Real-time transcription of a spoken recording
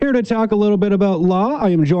here to talk a little bit about law. I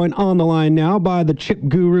am joined on the line now by the chip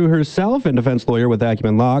guru herself and defense lawyer with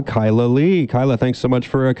Acumen Law, Kyla Lee. Kyla, thanks so much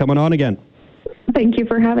for coming on again. Thank you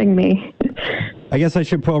for having me. I guess I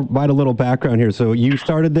should provide a little background here. So you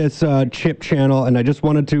started this chip channel, and I just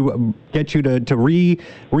wanted to get you to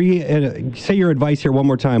say your advice here one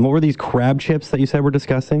more time. What were these crab chips that you said we're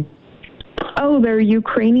discussing? Oh, they're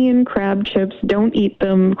Ukrainian crab chips. Don't eat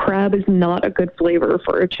them. Crab is not a good flavor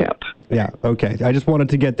for a chip. Yeah, okay. I just wanted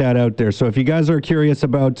to get that out there. So if you guys are curious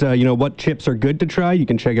about, what chips are good to try, you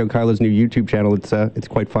can check out Kyla's new YouTube channel. It's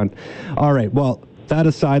quite fun. All right, well, that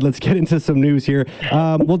aside, let's get into some news here.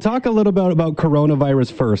 We'll talk a little bit about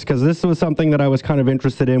coronavirus first, because this was something that I was kind of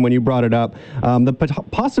interested in when you brought it up. The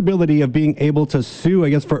possibility of being able to sue, I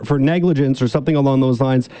guess, for negligence or something along those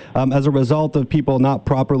lines as a result of people not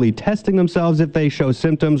properly testing themselves if they show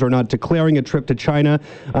symptoms or not declaring a trip to China.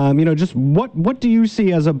 Just what do you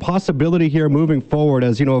see as a possibility here moving forward?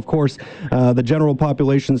 As, of course, the general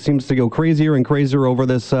population seems to go crazier and crazier over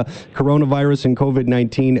this coronavirus and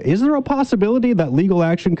COVID-19. Is there a possibility that legal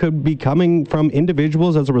action could be coming from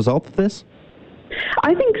individuals as a result of this?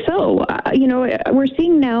 I think so. We're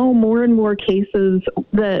seeing now more and more cases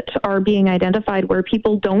that are being identified where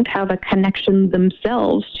people don't have a connection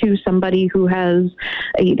themselves to somebody who has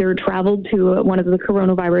either traveled to one of the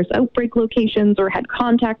coronavirus outbreak locations or had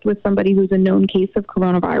contact with somebody who's a known case of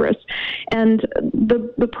coronavirus. And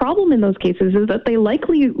the problem in those cases is that they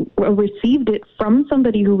likely received it from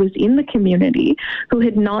somebody who was in the community who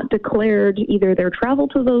had not declared either their travel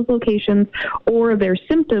to those locations or their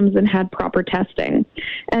symptoms and had proper testing.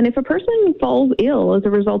 And if a person falls ill as a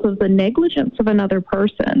result of the negligence of another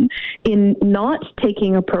person in not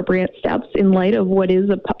taking appropriate steps in light of what is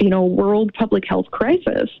a world public health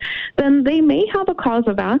crisis, then they may have a cause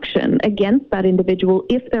of action against that individual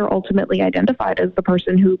if they're ultimately identified as the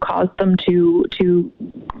person who caused them to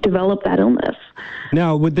develop that illness.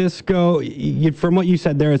 Now, would this go, from what you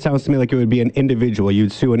said there, it sounds to me like it would be an individual.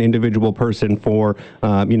 You'd sue an individual person for,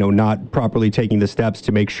 not properly taking the steps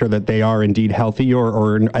to make sure that they are indeed healthy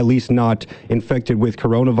or at least not infected with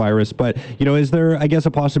coronavirus. But, is there, I guess,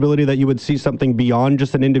 a possibility that you would see something beyond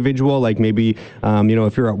just an individual? Like maybe,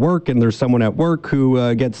 if you're at work and there's someone at work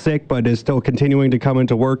who gets sick but is still continuing to come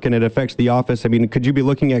into work and it affects the office. I mean, could you be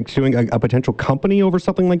looking at suing a potential company over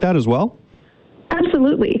something like that as well?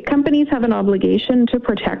 Absolutely. Companies have an obligation to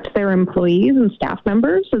protect their employees and staff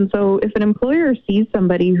members. And so if an employer sees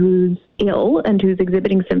somebody who's ill and who's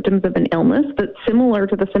exhibiting symptoms of an illness that's similar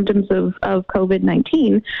to the symptoms of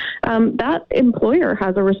COVID-19, that employer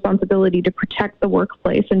has a responsibility to protect the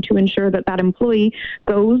workplace and to ensure that that employee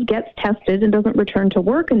gets tested and doesn't return to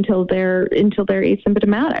work until they're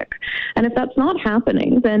asymptomatic. And if that's not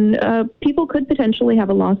happening, then people could potentially have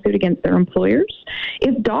a lawsuit against their employers.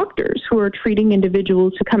 If doctors who are treating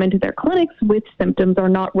individuals who come into their clinics with symptoms are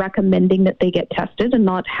not recommending that they get tested and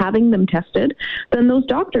not having them tested, then those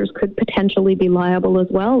doctors could potentially be liable as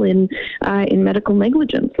well in medical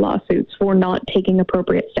negligence lawsuits for not taking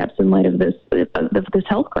appropriate steps in light of this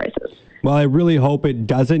health crisis. Well, I really hope it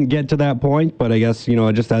doesn't get to that point, but I guess,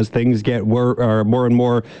 just as things get more and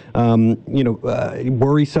more,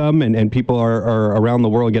 worrisome and people are around the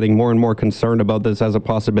world getting more and more concerned about this as a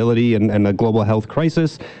possibility and a global health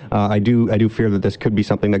crisis, I do fear that this could be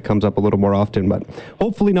something that comes up a little more often, but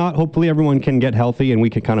hopefully not. Hopefully everyone can get healthy and we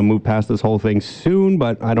can kind of move past this whole thing soon,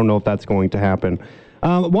 but I don't know if that's going to happen.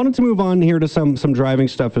 Wanted to move on here to some driving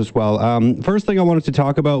stuff as well. First thing I wanted to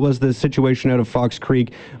talk about was the situation out of Fox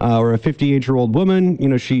Creek, where a 58-year-old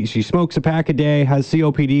woman, she smokes a pack a day, has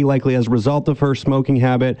COPD likely as a result of her smoking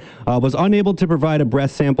habit, was unable to provide a breath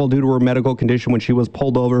sample due to her medical condition when she was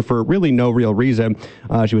pulled over for really no real reason.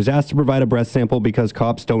 She was asked to provide a breath sample because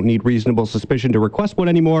cops don't need reasonable suspicion to request one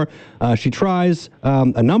anymore. She tries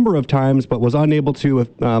a number of times, but was unable to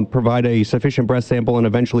provide a sufficient breath sample and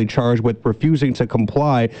eventually charged with refusing to comply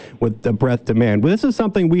with the breath demand. Well, this is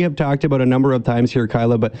something we have talked about a number of times here,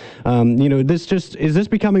 Kyla, but is this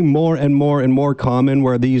becoming more and more common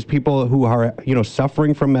where these people who are,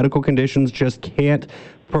 suffering from medical conditions just can't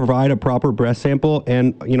provide a proper breath sample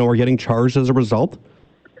and, are getting charged as a result?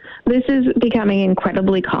 This is becoming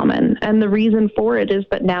incredibly common, and the reason for it is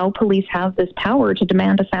that now police have this power to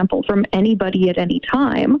demand a sample from anybody at any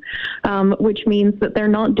time, which means that they're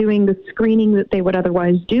not doing the screening that they would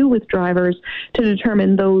otherwise do with drivers to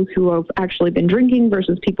determine those who have actually been drinking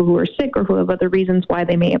versus people who are sick or who have other reasons why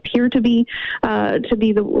they may appear to be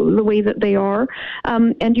the way that they are.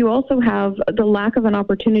 And you also have the lack of an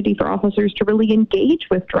opportunity for officers to really engage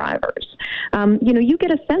with drivers. You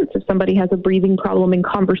get a sense if somebody has a breathing problem in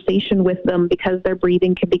conversation conversation with them because their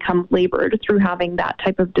breathing can become labored through having that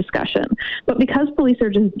type of discussion. But because police are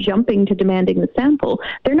just jumping to demanding the sample,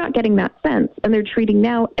 they're not getting that sense, and they're treating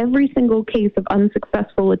now every single case of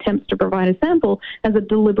unsuccessful attempts to provide a sample as a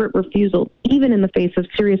deliberate refusal, even in the face of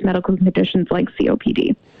serious medical conditions like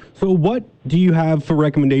COPD. So what do you have for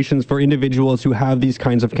recommendations for individuals who have these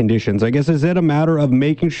kinds of conditions? I guess, is it a matter of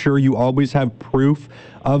making sure you always have proof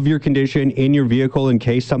of your condition in your vehicle in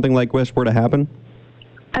case something like this were to happen?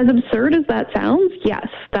 As absurd as that sounds, yes,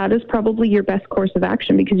 that is probably your best course of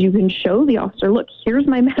action, because you can show the officer, look, here's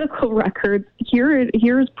my medical records.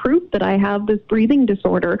 Here's proof that I have this breathing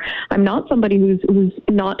disorder. I'm not somebody who's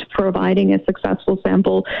not providing a successful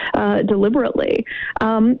sample deliberately.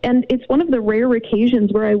 And it's one of the rare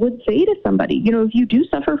occasions where I would say to somebody, if you do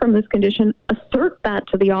suffer from this condition, assert that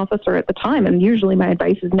to the officer at the time. And usually my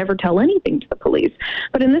advice is never tell anything to the police.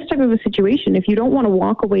 But in this type of a situation, if you don't want to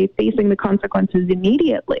walk away facing the consequences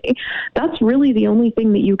immediately, that's really the only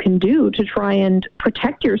thing that you can do to try and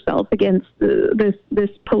protect yourself against this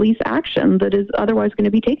police action that is otherwise going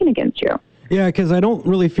to be taken against you. Yeah, because I don't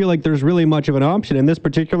really feel like there's really much of an option. In this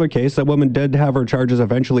particular case, that woman did have her charges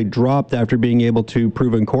eventually dropped after being able to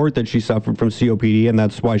prove in court that she suffered from COPD, and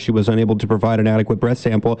that's why she was unable to provide an adequate breath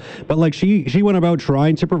sample. But she went about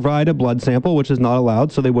trying to provide a blood sample, which is not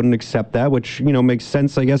allowed, so they wouldn't accept that, which, makes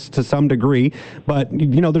sense, I guess, to some degree. But,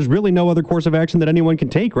 there's really no other course of action that anyone can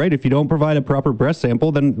take, right? If you don't provide a proper breath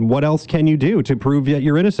sample, then what else can you do to prove that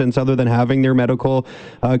you're innocent other than having their medical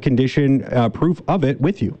condition proof of it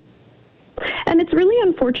with you? And it's really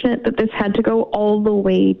unfortunate that this had to go all the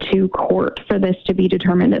way to court for this to be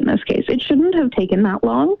determined in this case. It shouldn't have taken that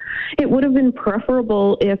long. It would have been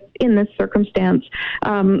preferable if, in this circumstance,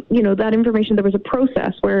 that information, there was a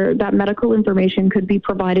process where that medical information could be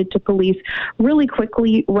provided to police really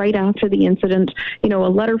quickly right after the incident, a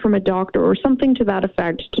letter from a doctor or something to that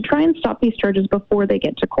effect to try and stop these charges before they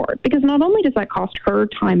get to court. Because not only does that cost her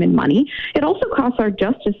time and money, it also costs our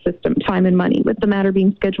justice system time and money, with the matter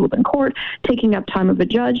being scheduled in court, taking up time of a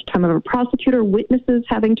judge, time of a prosecutor, witnesses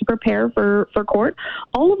having to prepare for court.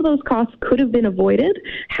 All of those costs could have been avoided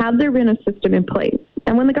had there been a system in place.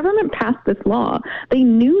 And when the government passed this law, they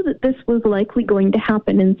knew that this was likely going to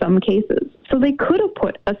happen in some cases. So they could have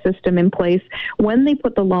put a system in place when they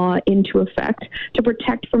put the law into effect to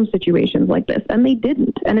protect from situations like this. And they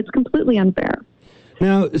didn't. And it's completely unfair.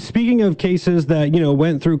 Now, speaking of cases that,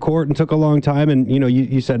 went through court and took a long time, and,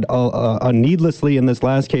 you said needlessly in this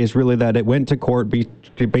last case, really, that it went to court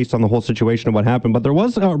based on the whole situation of what happened. But there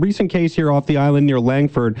was a recent case here off the island near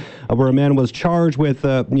Langford where a man was charged with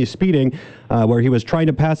speeding, where he was trying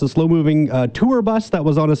to pass a slow-moving tour bus that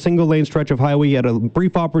was on a single-lane stretch of highway. He had a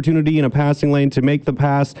brief opportunity in a passing lane to make the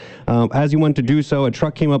pass. As he went to do so, a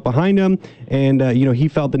truck came up behind him, and, he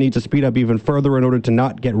felt the need to speed up even further in order to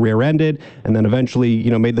not get rear-ended, and then eventually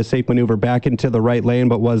made the safe maneuver back into the right lane,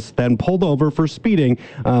 but was then pulled over for speeding.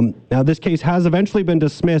 Now, this case has eventually been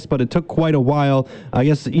dismissed, but it took quite a while. I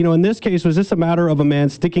guess, in this case, was this a matter of a man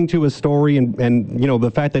sticking to his story and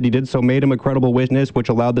the fact that he did so made him a credible witness, which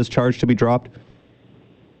allowed this charge to be dropped?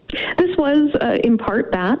 This was in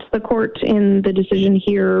part that the court in the decision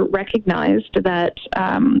here recognized that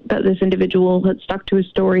that this individual had stuck to his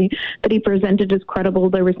story, that he presented as credible.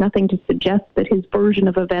 There was nothing to suggest that his version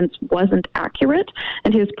of events wasn't accurate,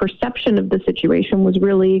 and his perception of the situation was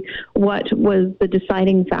really what was the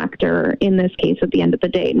deciding factor in this case at the end of the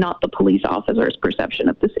day, not the police officer's perception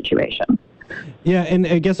of the situation. Yeah, and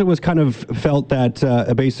I guess it was kind of felt that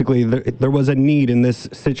basically there was a need in this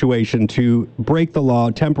situation to break the law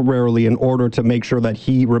temporarily in order to make sure that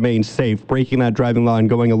he remains safe, breaking that driving law and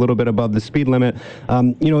going a little bit above the speed limit.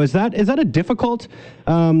 Is that a difficult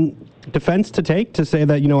defense to take, to say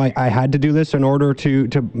that, I had to do this in order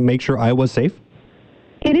to make sure I was safe?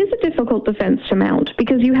 It is a difficult defense to mount,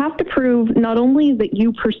 because you have to prove not only that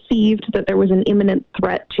you perceived that there was an imminent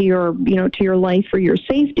threat to your, to your life or your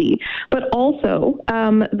safety, but also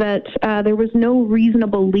that there was no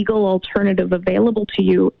reasonable legal alternative available to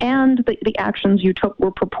you, and that the actions you took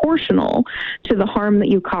were proportional to the harm that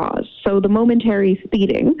you caused. So the momentary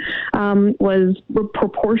speeding was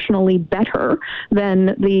proportionally better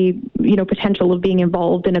than the, potential of being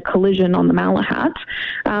involved in a collision on the Malahat,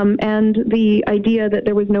 and the idea that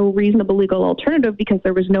there was no reasonable legal alternative because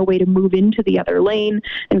there was no way to move into the other lane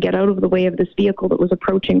and get out of the way of this vehicle that was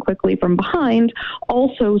approaching quickly from behind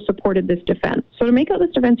also supported this defense. So to make out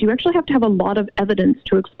this defense, you actually have to have a lot of evidence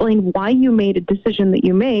to explain why you made a decision that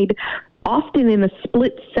you made, often in a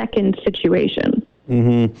split-second situation.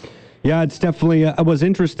 Mm-hmm. Yeah, it's definitely it was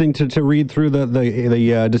interesting to read through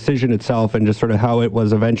the decision itself and just sort of how it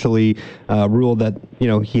was eventually ruled that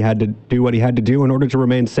he had to do what he had to do in order to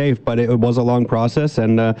remain safe. But it was a long process,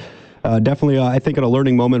 and definitely I think a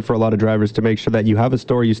learning moment for a lot of drivers to make sure that you have a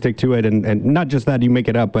story, you stick to it, and not just that you make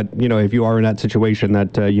it up, but if you are in that situation,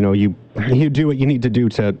 that you do what you need to do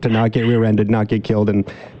to not get rear-ended, not get killed,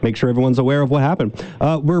 and make sure everyone's aware of what happened.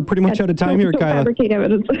 We're pretty much out of time here, Kyla. Fabricate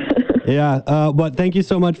evidence. Yeah, but thank you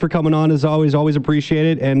so much for coming on, as always. Always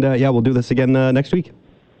appreciate it. And yeah, we'll do this again next week.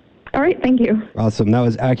 All right, thank you. Awesome. That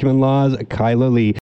was Acumen Law's Kyla Lee.